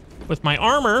with my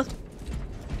armor.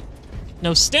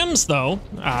 No stems, though.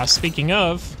 Speaking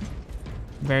of.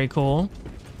 Very cool.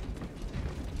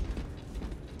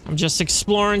 I'm just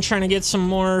exploring, trying to get some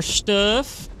more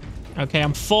stuff. Okay,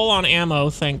 I'm full on ammo,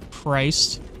 thank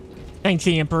Christ. Thank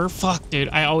the Emperor. Fuck, dude,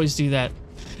 I always do that.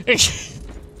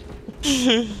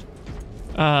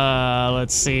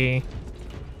 Let's see.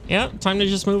 Yeah, time to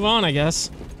just move on, I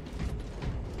guess.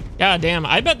 God damn,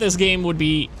 I bet this game would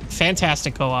be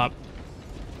fantastic co-op.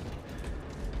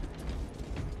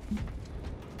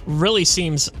 Really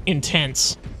seems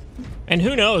intense. And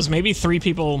who knows, maybe 3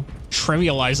 people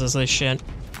trivializes this shit.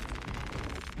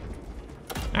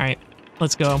 Alright,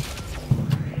 let's go.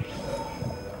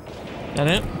 That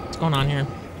it? What's going on here?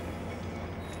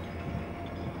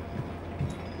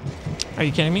 Are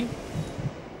you kidding me?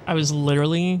 I was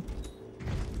literally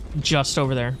just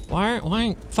over there.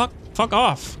 Why? Fuck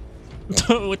off.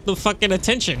 With the fucking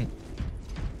attention.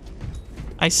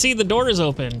 I see the door is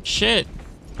open. Shit.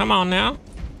 Come on now.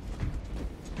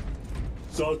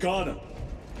 Sarkana.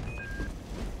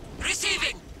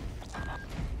 Receiving.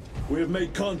 We have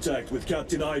made contact with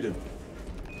Captain Iden.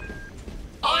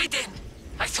 Iden.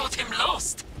 I thought him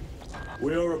lost.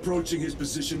 We are approaching his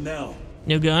position now.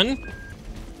 New gun?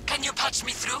 Can you patch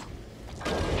me through?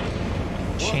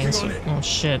 Chainsaw. Oh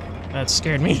shit. That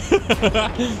scared me.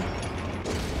 Let's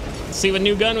see what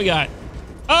new gun we got.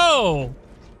 Oh!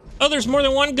 Oh, there's more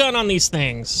than one gun on these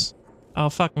things. Oh,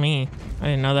 fuck me. I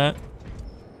didn't know that.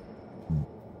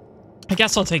 I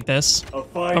guess I'll take this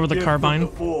over the carbine.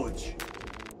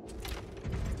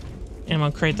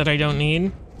 Ammo crate that I don't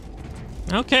need.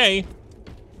 Okay.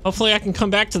 Hopefully I can come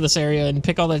back to this area and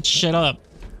pick all that shit up.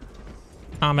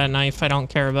 Combat knife I don't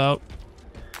care about.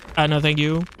 No thank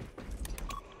you.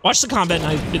 Watch the combat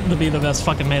knife to be the best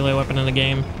fucking melee weapon in the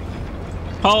game.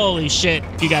 Holy shit,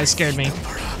 you guys scared me.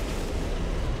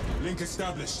 Link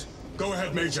established. Go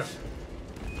ahead, Major.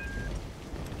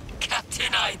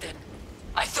 Captain Iden.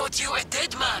 I thought you a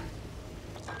dead man.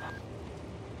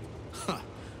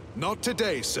 Not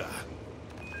today, sir.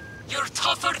 You're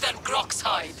tougher than Grok's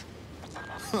hide.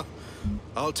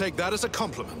 I'll take that as a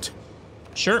compliment.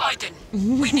 Sure. Aiden,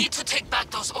 we need to take back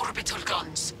those orbital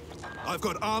guns. I've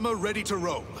got armor ready to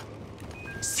roll.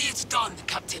 See it done,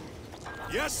 Captain.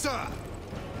 Yes, sir.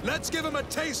 Let's give him a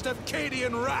taste of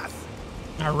Cadian wrath.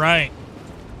 All right.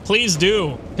 Please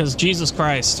do, because Jesus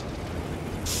Christ.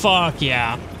 Fuck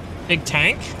yeah. Big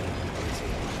tank.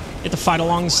 Get to fight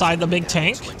alongside the big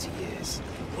tank.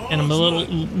 And a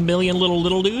million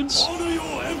little dudes. Honor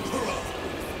your emperor.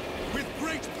 With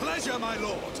great pleasure, my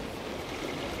lord.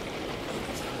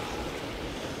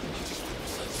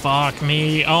 Fuck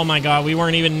me. Oh my god, we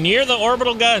weren't even near the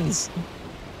orbital guns.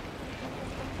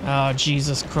 Oh,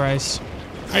 Jesus Christ.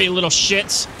 All right, you little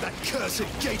shits. That cursed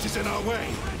gate is in our way.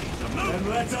 Then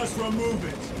let us remove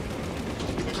it.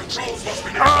 The controls must be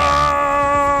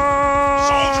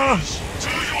Soldiers, to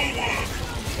your work.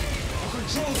 The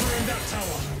controls are in that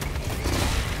tower.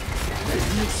 Make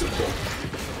use of them.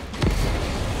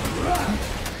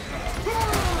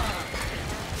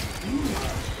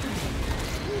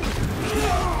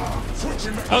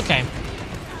 Okay.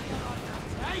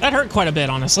 That hurt quite a bit,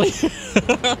 honestly.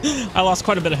 I lost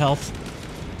quite a bit of health.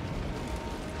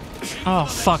 Oh,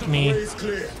 fuck me.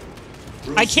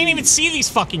 I can't even see these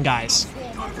fucking guys.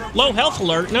 Low health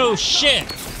alert? No shit.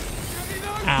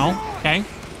 Ow. Okay.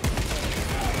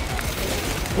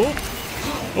 Oop.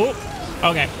 Oop.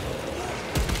 Okay.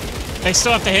 They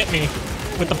still have to hit me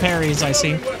with the parries, I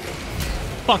see.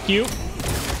 Fuck you.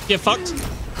 Get fucked.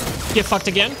 Get fucked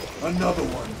again. Another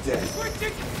one dead.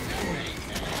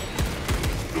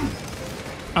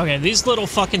 Okay, these little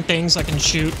fucking things I can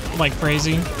shoot like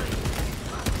crazy.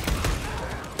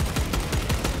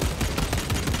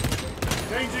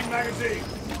 Changing magazine.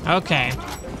 Okay.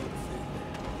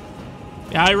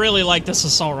 Yeah, I really like this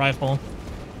assault rifle.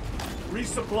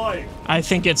 Resupplying. I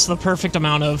think it's the perfect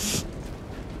amount of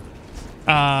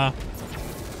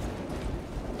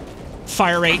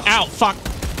fire rate. Ow, fuck.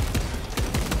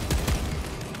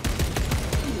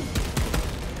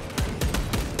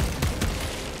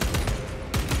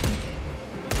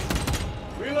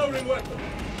 Reloading weapon.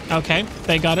 Okay,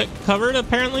 they got it covered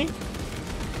apparently.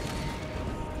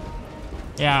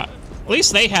 Yeah, at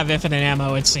least they have infinite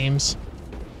ammo, it seems.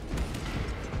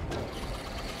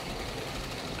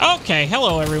 Okay,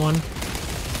 hello everyone.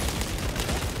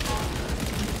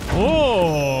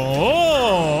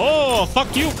 Oh,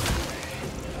 fuck you.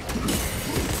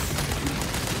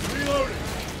 Reloading.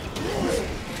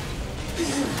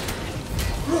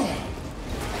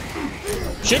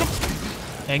 Shoot him.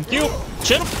 Thank you.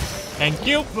 Shoot him. Thank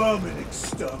you. Vermin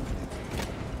exterminate.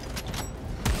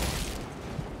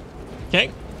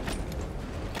 Okay.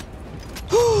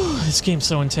 This game's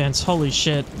so intense. Holy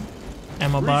shit.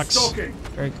 Ammo box. Restocking.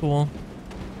 Very cool.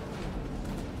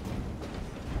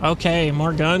 Okay,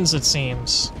 more guns it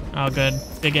seems. Oh, good.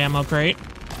 Big ammo crate.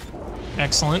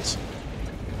 Excellent.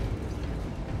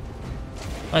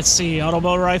 Let's see. Auto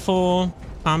bow rifle,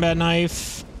 combat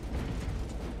knife,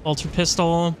 bolter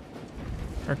pistol,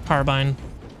 or carbine.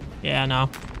 Yeah, no.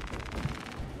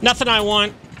 Nothing I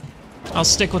want. I'll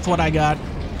stick with what I got.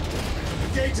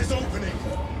 The gate is opening.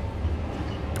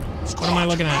 What am I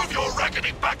looking at? Move your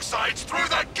reckoning backsides through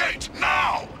that gate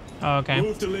now. Oh, okay.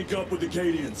 Move to link up with the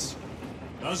Cadians.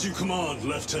 As you command,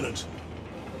 Lieutenant.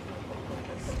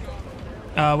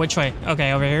 Which way?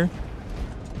 Okay, over here.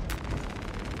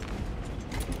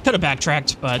 Could have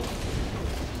backtracked, but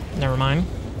never mind.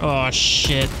 Oh,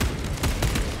 shit.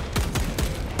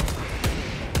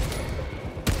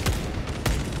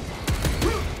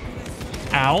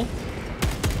 Ow.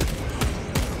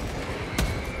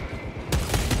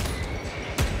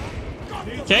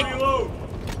 Okay.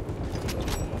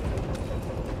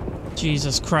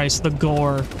 Jesus Christ, the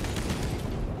gore.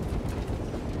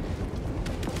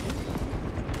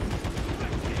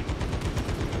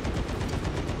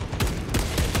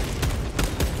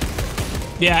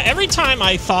 Yeah, every time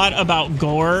I thought about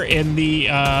gore in the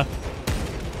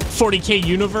 40K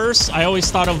universe, I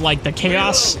always thought of like the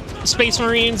Chaos Space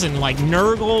Marines and like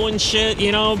Nurgle and shit,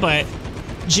 you know, but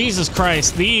Jesus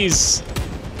Christ, these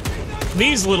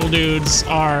little dudes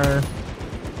are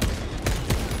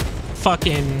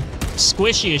fucking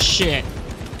squishy as shit.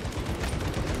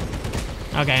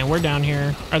 Okay, we're down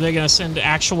here. Are they gonna send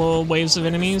actual waves of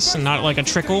enemies and not like a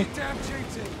trickle?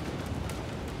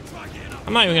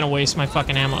 I'm not even gonna waste my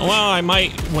fucking ammo. Well, I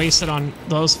might waste it on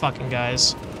those fucking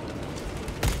guys.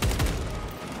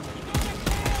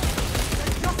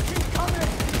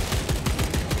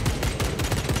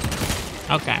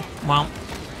 Okay, well.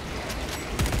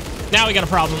 Now we got a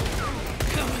problem.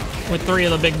 With 3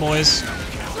 of the big boys.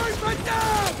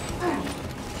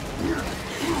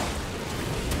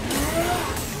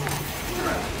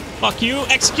 Fuck you.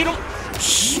 Execute him.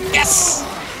 Yes!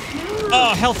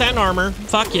 Oh, health and armor.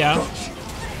 Fuck yeah.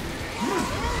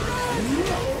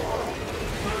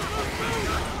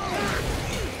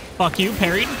 Fuck you,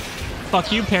 parried.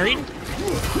 Fuck you, parried.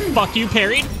 Fuck you,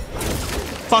 parried.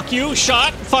 Fuck you,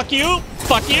 shot. Fuck you.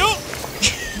 Fuck you.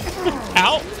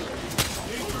 Ow.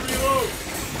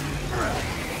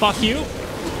 Fuck you.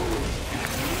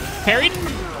 Parried.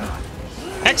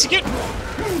 Execute.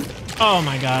 Oh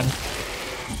my god.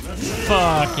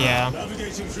 Fuck yeah.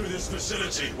 Navigating through this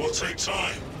facility will take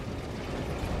time.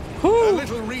 A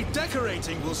little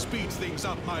redecorating will speed things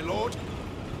up, my lord.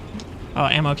 Oh,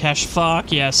 ammo cache.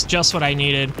 Fuck yes. Just what I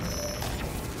needed.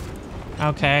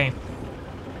 Okay.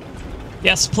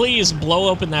 Yes, please blow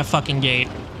open that fucking gate.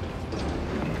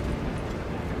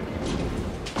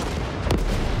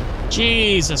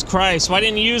 Jesus Christ. Why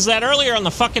didn't you use that earlier on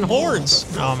the fucking hordes?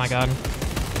 Oh my god.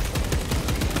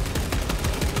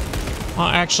 Well,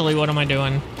 actually, what am I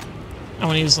doing? I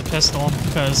want to use the pistol,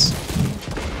 because...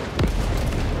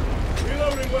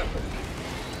 Reloading weapon.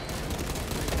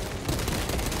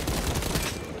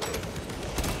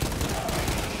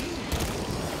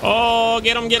 Oh,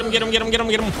 get him, get him, get him, get him, get him,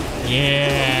 get him.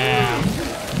 Yeah.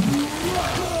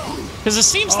 Because it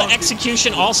seems the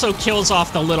execution also kills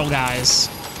off the little guys.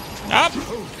 Up.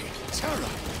 Holy terror!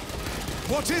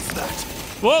 What is that?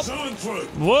 Whoop. Zoanthrope.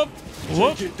 Whoop.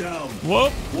 Whoop. Take it down.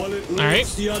 Whoop. While it lives, All right.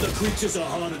 the other creatures are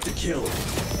harder to kill.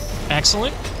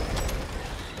 Excellent.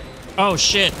 Oh,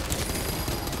 shit.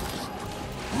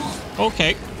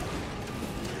 Okay.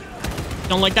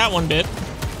 Don't like that one bit.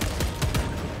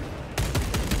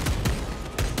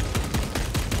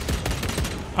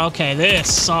 Okay,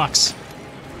 this sucks.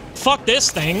 Fuck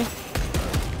this thing.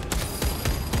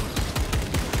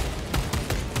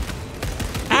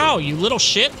 Ow, you little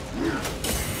shit.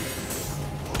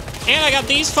 And I got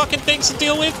these fucking things to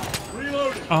deal with.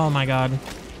 Oh my god.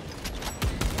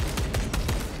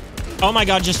 Oh my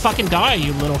god, just fucking die,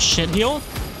 you little shitheel.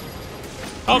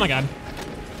 Oh my god.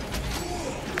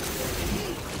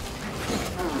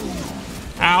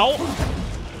 Ow.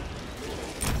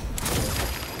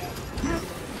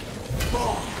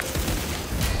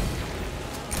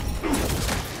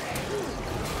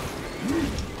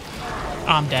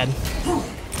 I'm dead.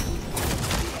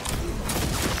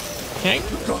 Okay.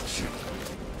 Gotcha.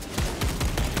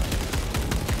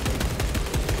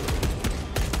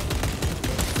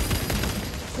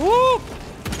 Woo!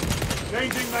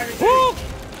 Changing magazine. Woo!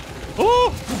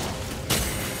 Woo!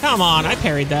 Come on, I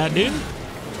parried that, dude.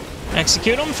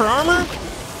 Execute him for armor.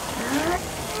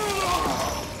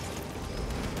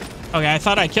 Okay, I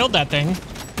thought I killed that thing.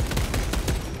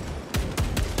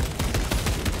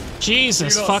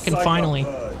 Jesus, fucking finally.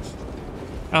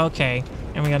 Okay,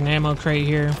 and we got an ammo crate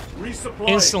here.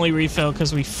 Instantly refill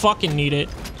because we fucking need it.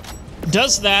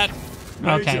 Does that?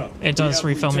 Okay, it does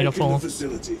refill me to full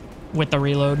with the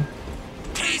reload.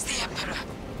 Praise the Emperor.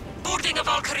 Boarding a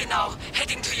Valkyrie now,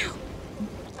 heading to you.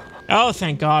 Oh,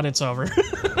 thank God it's over.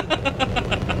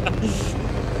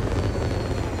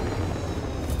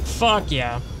 Fuck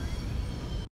yeah.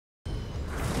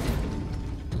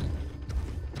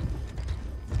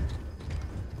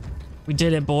 We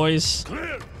did it, boys.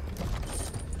 Clear.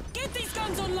 Get these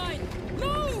guns online!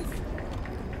 Move!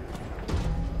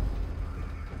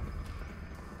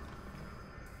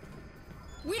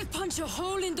 We'll punch a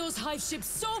hole in those hive ships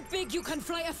so big you can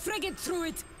fly a frigate through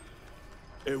it!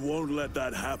 It won't let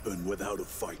that happen without a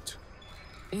fight.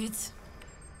 It?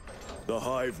 The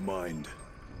hive mind.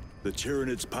 The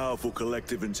Tyranid's powerful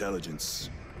collective intelligence.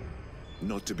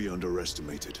 Not to be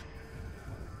underestimated.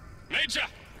 Major!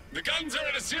 The guns are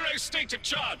in a zero state of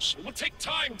charge. It will take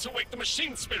time to wake the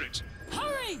machine spirit.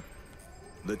 Hurry!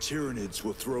 The Tyranids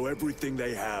will throw everything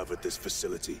they have at this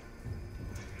facility.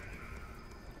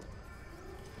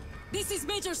 This is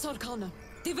Major Sarkana.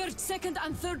 Divert 2nd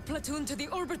and 3rd platoon to the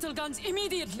orbital guns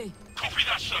immediately. Copy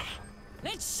that, sir.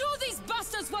 Let's show these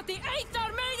bastards what the 8th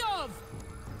are made of!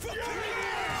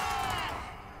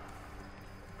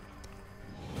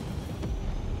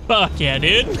 Fuck yeah,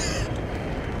 dude.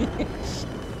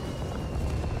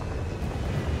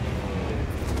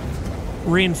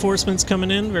 Reinforcements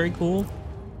coming in, very cool.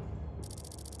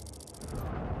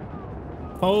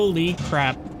 Holy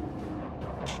crap.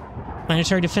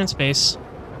 Planetary Defense Base.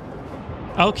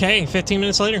 Okay, 15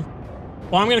 minutes later.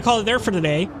 Well, I'm gonna call it there for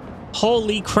today.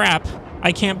 Holy crap.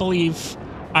 I can't believe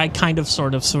I kind of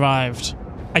sort of survived.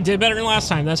 I did better than last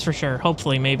time, that's for sure.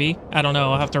 Hopefully, maybe. I don't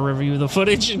know, I'll have to review the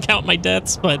footage and count my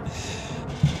deaths, but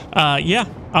yeah,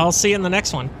 I'll see you in the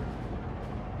next one.